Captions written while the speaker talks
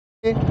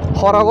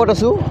হৰকত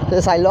আছোঁ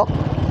চাই লওক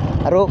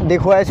আৰু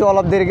দেখুৱাই আছোঁ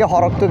অলপ দেৰিকৈ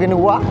হৰকটো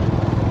কেনেকুৱা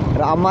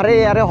আৰু আমাৰ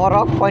ইয়াৰে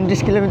হৰক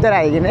 35 কিলোমিটাৰ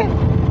আহি কিনে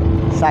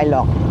চাই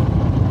লওক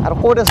আৰু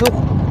ক'ত আছোঁ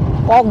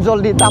কওক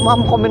জলদি তামাম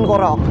কমেণ্ট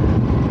কৰক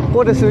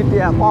ক'ত আছোঁ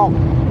এতিয়া কওক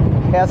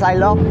সেয়া চাই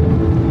লওক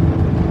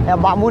এয়া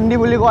বামুণ্ডি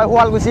বুলি কয়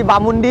শুৱালকুছি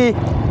বামুণ্ডি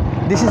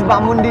দিছ ইজ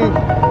বামুণ্ডি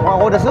মই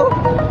ক'ত আছোঁ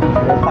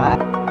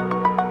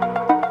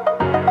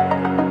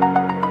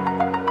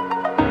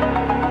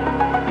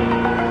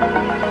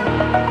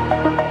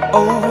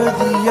Over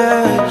the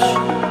edge,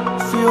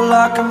 feel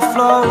like I'm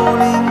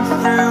floating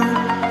through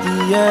the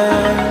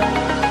air.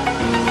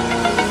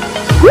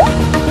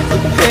 The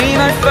pain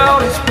I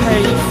felt is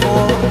paid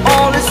for,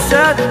 all is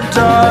said and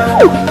done.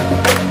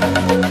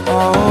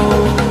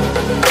 Oh,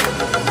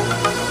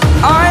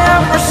 I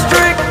am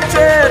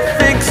restricted,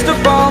 fixed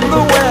upon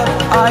the web.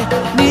 I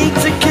need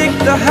to kick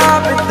the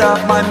habit that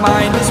my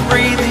mind is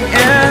breathing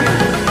in.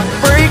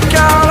 Break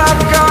out,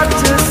 I've got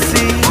to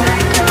see.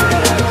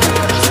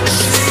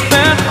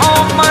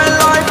 My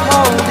life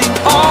holding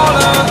all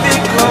of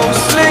it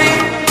closely.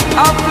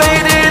 I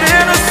played it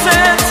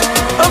innocent,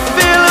 a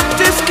feel of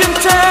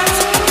discontent.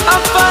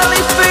 I'm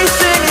finally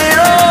facing it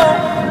all,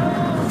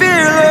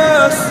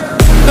 fearless.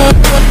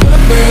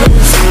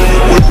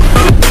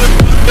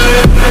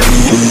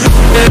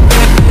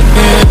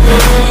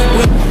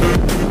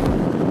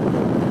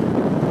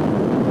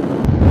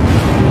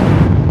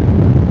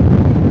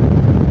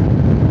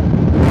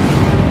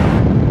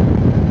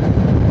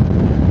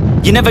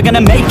 You're never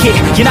gonna make it,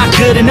 you're not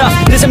good enough.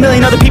 There's a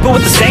million other people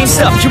with the same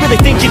stuff. You really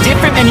think you're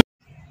different, man?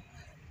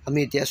 আমি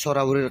এতিয়া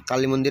চৰাবুৰীৰ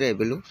কালী মন্দিৰ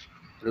আহিলোঁ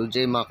আৰু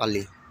জয় মা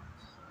কালী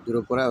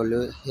দূৰৰ পৰা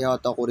হ'লেও সেৱা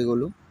এটা কৰি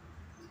গ'লোঁ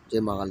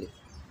জয় মা Kali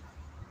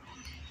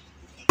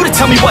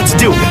Tell me what to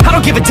do. I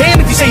don't give a damn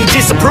if you say you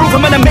disapprove.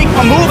 I'm gonna make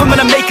my move, I'm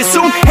gonna make it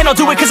soon. And I'll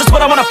do it cause it's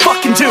what I wanna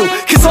fucking do.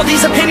 Cause all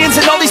these opinions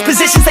and all these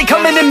positions, they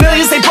come in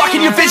millions, they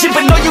blocking your vision.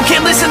 But no, you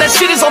can't listen, that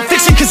shit is all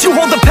fiction. Cause you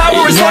hold the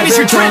power as long as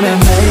you're dreaming.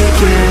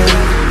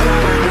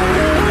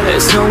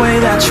 There's no way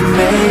that you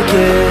make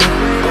it.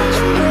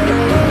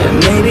 And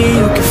maybe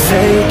you can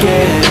fake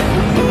it,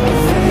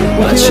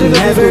 but you're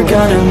never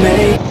gonna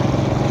make it.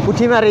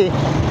 Puthi mari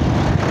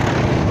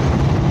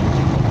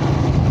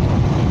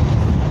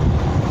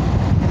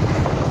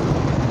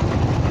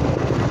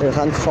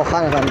Ehan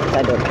sokhan ehan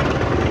sidot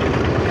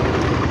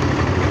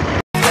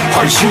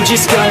Are you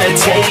just gonna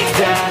take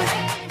that?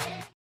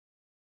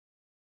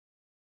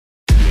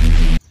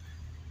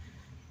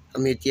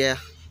 আমি এতিয়া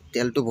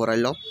তেলটো ভৰাই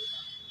লওঁ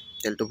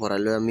তেলটো ভৰাই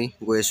লৈ আমি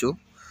গৈ আছোঁ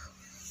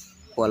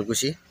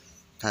শুৱালকুছি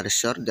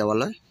ধাৰেশ্বৰ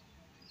দেৱালয়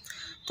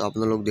তো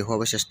আপোনালোক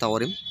দেখুৱাব চেষ্টা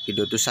কৰিম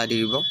ভিডিঅ'টো চাই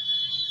থাকিব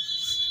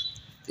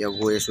এতিয়া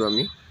গৈ আছোঁ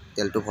আমি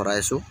তেলটো ভৰাই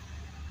আছোঁ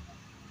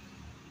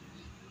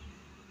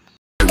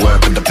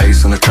The bass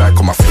on the track,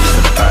 on my face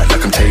to the back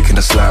like I'm taking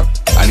a slap.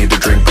 I need a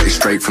drink, but it's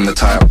straight from the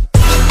tap.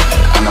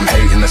 And I'm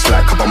hating the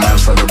slack, couple man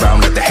slide around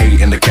like they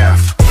hate in the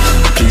gaff.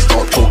 Please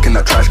stop talking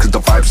that trash, cause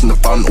the vibes and the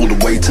fun all the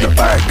way to the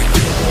back.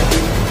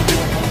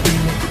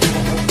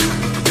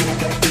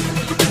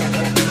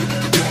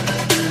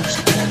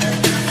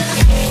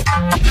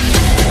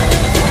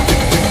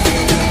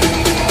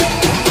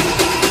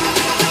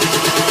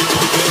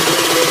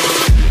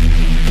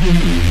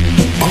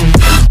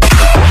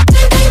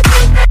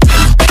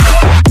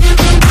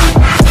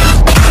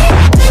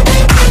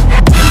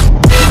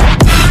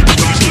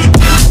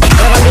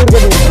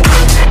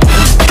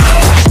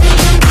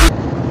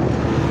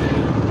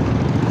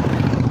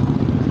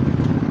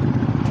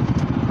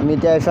 আমি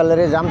এতিয়া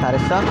এইফালেৰে যাম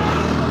ধাৰেশ্বৰ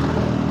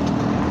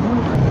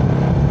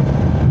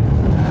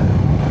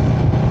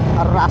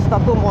আৰু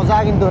ৰাস্তাটো মজা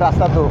কিন্তু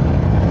ৰাস্তাটো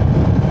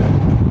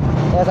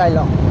চাই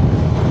লওক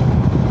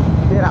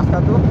এই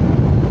ৰাস্তাটো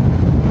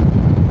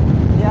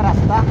এয়া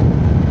ৰাস্তা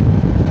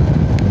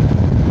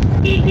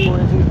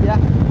গৈছোঁ এতিয়া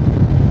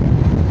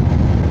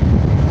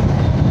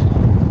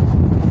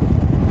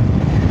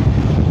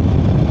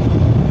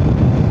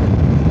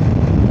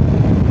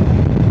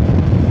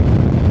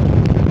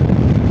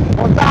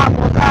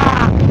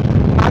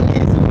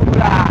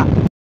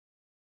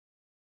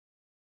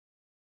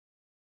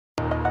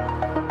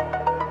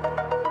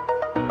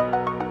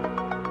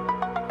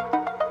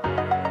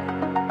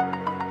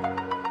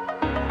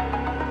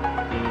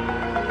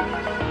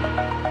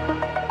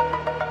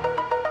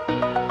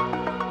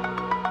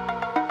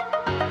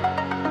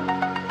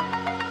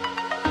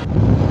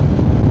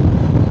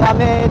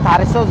আমি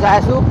ধাৰেশ্বৰ যাই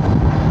আছোঁ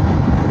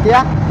এতিয়া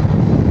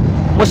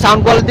মোৰ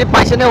সাউণ্ড কোৱালিটি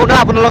পাইছেনে শুনা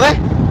আপোনালোকে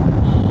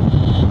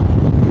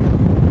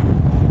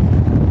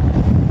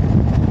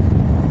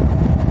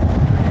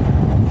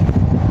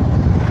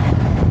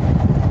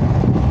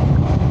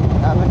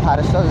আমি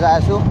ধাৰেশ্বৰ যাই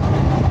আছোঁ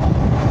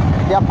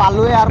এতিয়া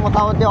পালোঁৱে আৰু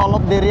মোটামুটি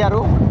অলপ দেৰি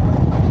আৰু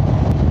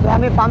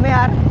আমি পামেই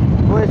আৰু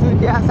গৈ আছোঁ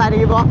এতিয়া চাই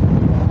থাকিব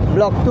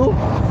ব্লগটো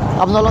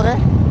আপোনালোকে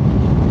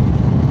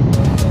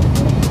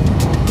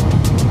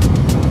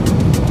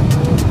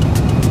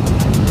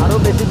আৰু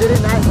বেছি দেৰি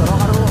নাই ধৰক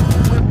আৰু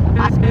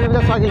 5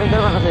 কিলোমিটাৰ 6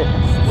 কিলোমিটাৰ মান আছে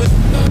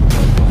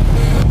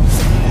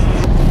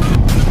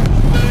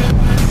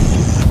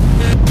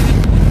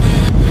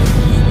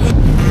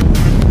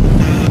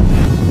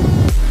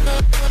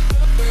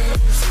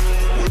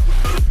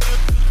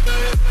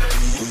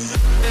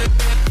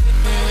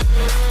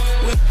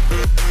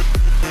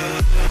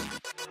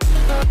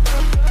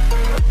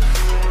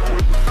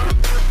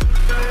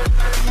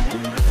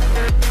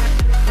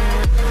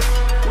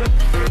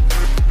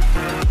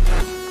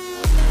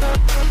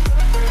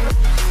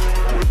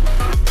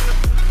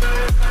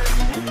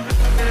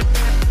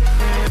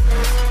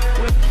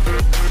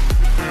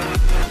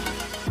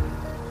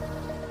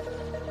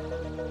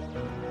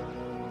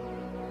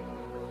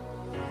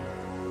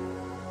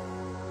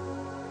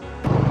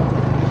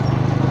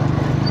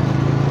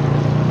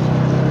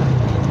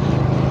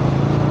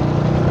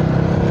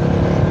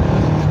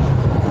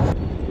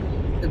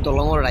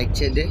ৰাইট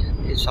সাইডে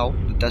এই চাওক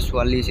দুটা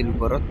ছোৱালী আছিল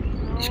ওপৰত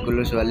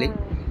স্কুলৰ ছোৱালী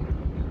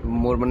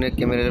মোৰ মানে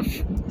কেমেৰাৰ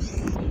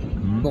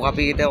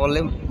মোকাপিকেইটা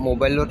ক'লে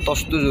মোবাইলৰ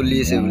টৰ্চটো জ্বলি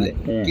আছে বোলে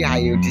কি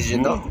হাঁহি উঠিছে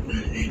তো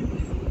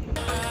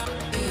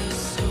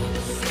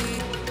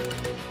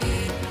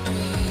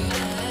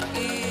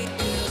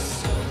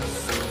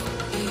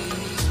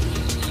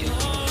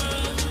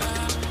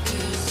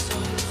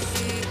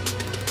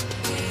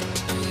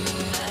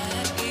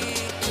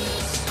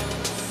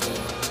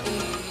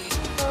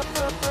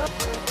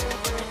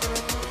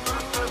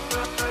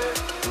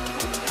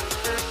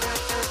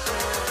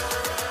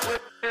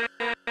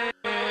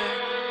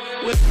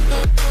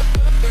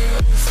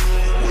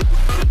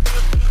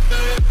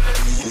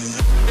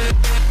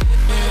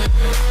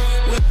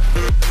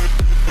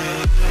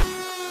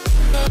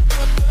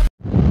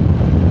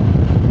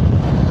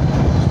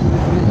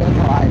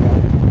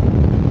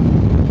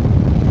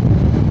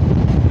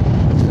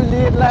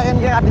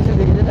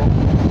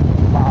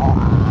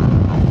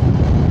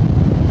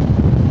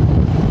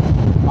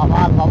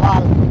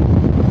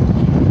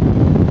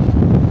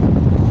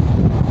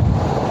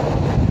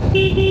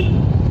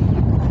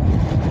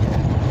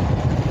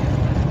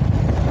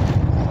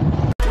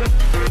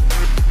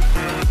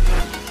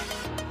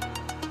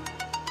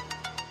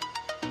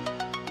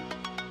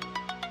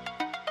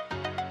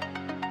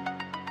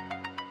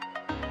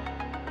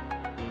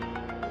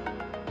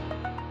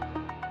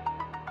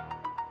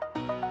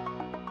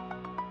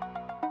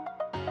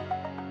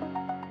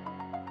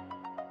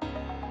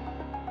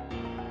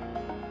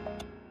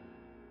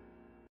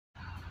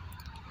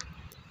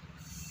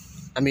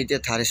আমি এতিয়া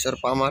ধাৰেশ্বৰ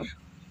পাম আৰু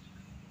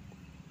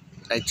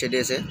ৰাইট সাইডে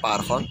আছে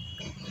পাহাৰখন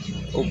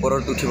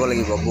ওপৰত উঠিব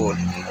লাগিব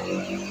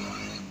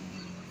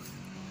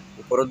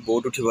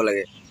বহুত উঠিব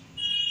লাগে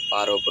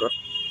পাহাৰৰ ওপৰত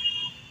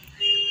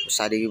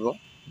চাই থাকিব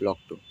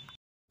ব্লগটো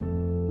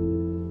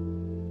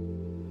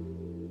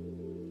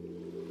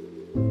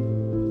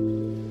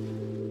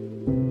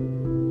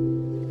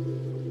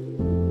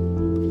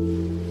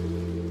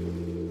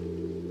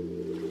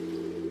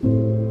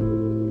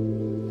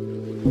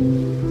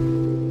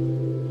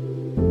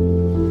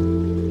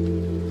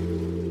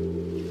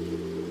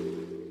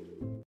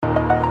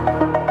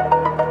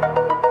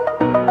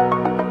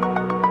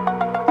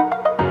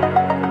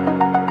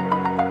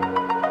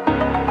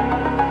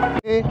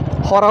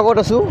সৰগত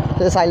আছোঁ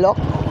চাই লওক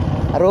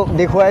আৰু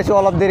দেখুৱাই আছোঁ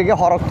অলপ দেৰিকৈ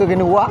সৰগটো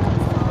কেনেকুৱা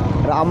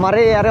আৰু আমাৰ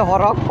ইয়াৰে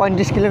সৰগ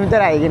 35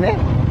 কিলোমিটাৰ আহি কিনে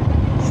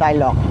চাই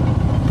লওক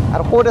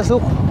আৰু ক'ত আছোঁ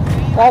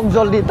কওক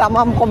জলদি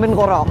তামাম কমেণ্ট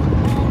কৰক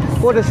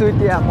ক'ত আছোঁ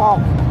এতিয়া কওক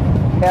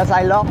সেয়া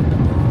চাই লওক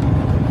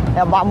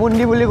এয়া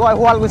বামুণ্ডি বুলি কয়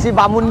শুৱালকুছি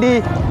বামুণ্ডি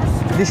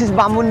দিছ ইজ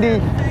বামুণ্ডি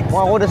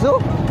মই ক'ত আছোঁ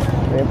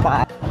এই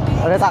পাহাৰ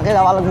তাকে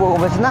যাব লাগিব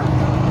গম পাইছে না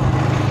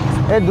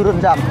এই দূৰত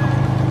যাম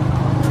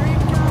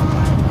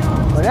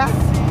হয়নে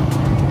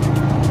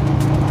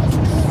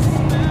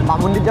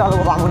বামুণ্ডিত যাব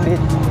লাগিব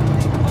বামুণ্ডিত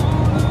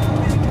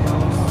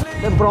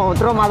এই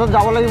ব্ৰহ্মপুত্ৰৰ মাজত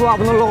যাব লাগিব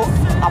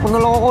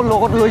আপোনালোককো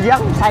লগত লৈ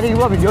যাম চাই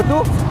থাকিব ভিডিঅ'টো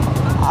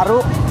আৰু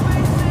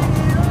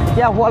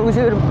এতিয়া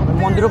শুৱালকুছিৰ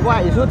মন্দিৰৰ পৰা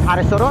আহিছোঁ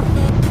ধাৰেশ্বৰত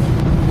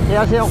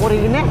সেয়া চেয়া কৰি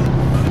কিনে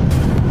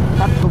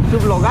তাত ধূপ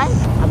চুপ লগাই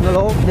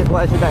আপোনালোকক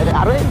দেখুৱাইছোঁ ডাইৰেক্ট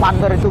আৰু এই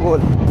বান্দৰটো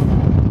গ'ল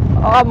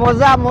অঁ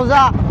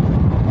মজা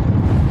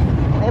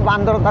এই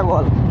বান্দৰ এটা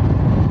গ'ল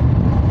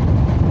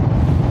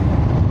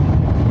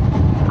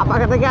আমাক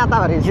এটাকে এটা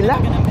ভাৰিছিলে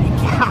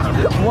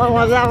মই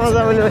মজা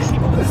বুলি কৈছোঁ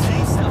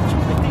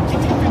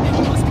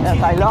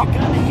চাই লওক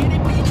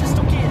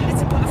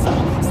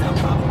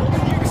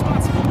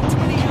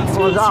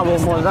মজা হ'ব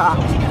মজা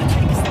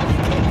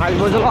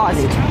আহিব যাব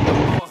আজি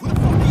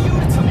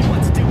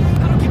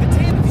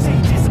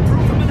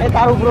এই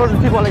তাৰ ওপৰত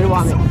উঠিব লাগিব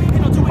আমি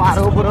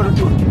পাহাৰৰ ওপৰত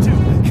উঠি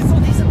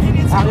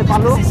আমি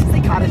পালোঁ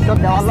ধাৰেশ্বৰ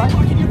দেৱালয়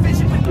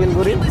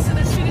শিলগুৰি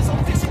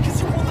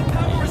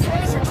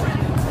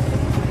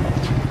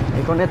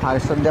এইখনে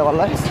ধাৰেশ্বৰ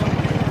দেৱালয়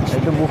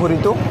এইটো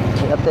পুখুৰীটো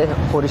ইয়াতে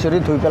খৰি চৰি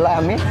ধুই পেলাই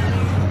আমি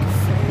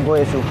গৈ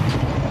আছোঁ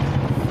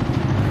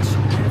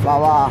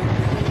বাবা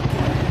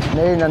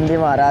এই নন্দী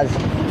মহাৰাজ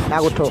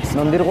কাকত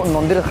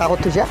নন্দীৰ কাকত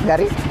থৈছে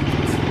গাড়ী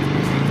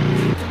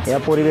এয়া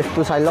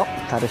পৰিৱেশটো চাই লওক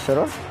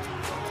ধাৰেশ্বৰৰ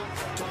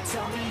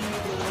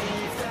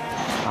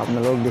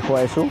আপোনালোকক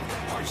দেখুৱাইছোঁ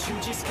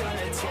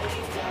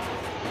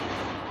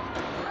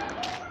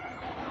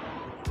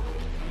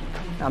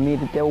আমি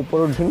তেতিয়া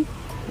ওপৰত উঠিম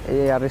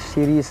এই আৰু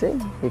চিৰি আছে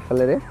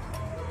এইফালেৰে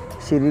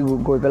চিৰি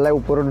গৈ পেলাই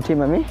ওপৰত উঠিম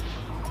আমি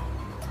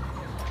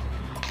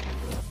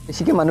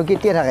বেছিকৈ মানুহ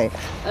কেতিয়া থাকে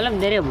অলপ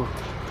দেৰি হ'ব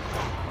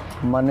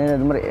মানে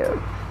তোমাৰ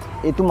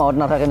এইটো মাহত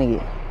নাথাকে নেকি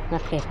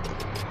নাথাকে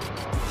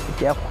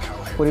এতিয়া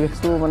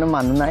পৰিৱেশটো মানে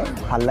মানুহ নাই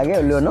ভাল লাগে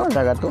হ'লেও ন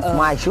জেগাটো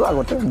মই আহিছোঁ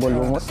আগতে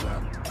বলবমত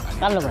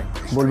কাৰ লগত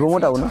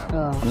বলবমত আহোঁ ন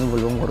আমি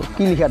বলবম কৰোঁ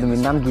কি লিখা তুমি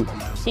নাম কি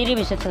চিৰি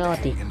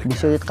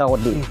বিশ্বজিৎ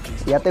কাকতি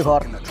ইয়াতে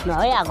ঘৰ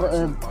নহয়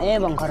এই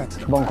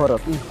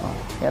বংশৰত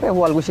ইয়াতে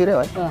শুৱালকুছিৰে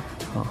হয়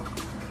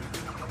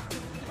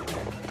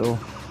তো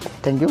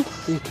থেংক ইউ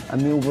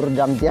আমি ওপৰত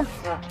যাম এতিয়া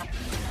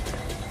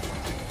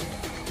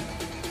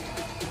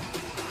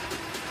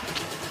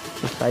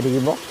চাই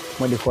থাকিব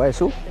মই দেখুৱাই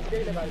আছোঁ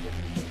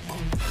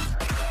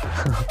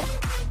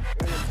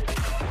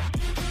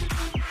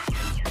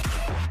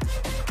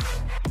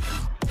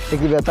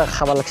কিবা এটা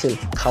খাব লাগিছিল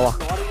খাৱা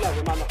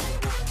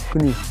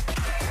শুনি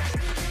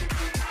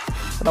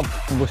এটা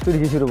বস্তু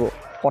দেখিছোঁ ৰ'ব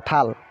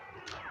কঁঠাল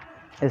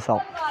এই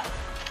চাওক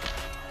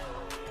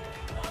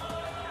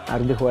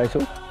আৰু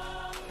দেখুৱাইছোঁ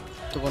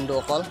তো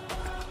বন্ধুসকল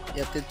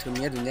ইয়াতে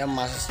ধুনীয়া ধুনীয়া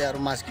মাছ আছে আৰু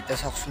মাছকেইটা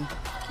চাওকচোন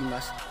কি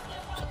মাছ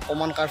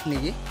কমন কাৰ্ভ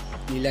নেকি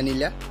নীলা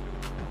নীলা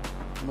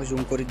মই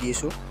জুম কৰি দি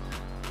আছোঁ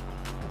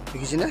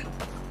দেখিছেনে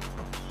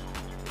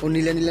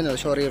নীলা নীলা নহয়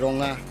চৰি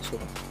ৰঙা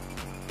চব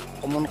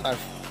কমন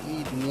কাৰ্ভ ই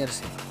ধুনীয়া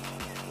আছে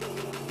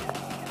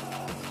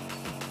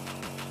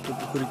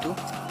পুখুৰীটো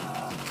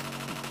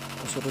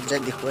ওচৰত যাই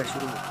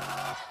দেখুৱাইছোঁ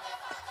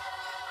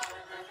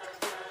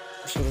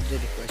ওচৰত যাই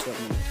দেখুৱাইছোঁ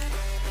আপোনালোকে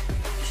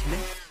দেখিছেনে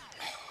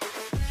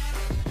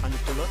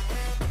পানীৰ তলত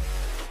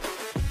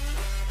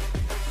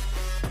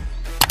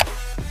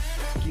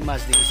কি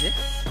মাছ দেখিছে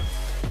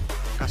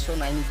কাছ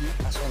নাই নেকি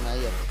কাছ নাই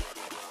ইয়াতে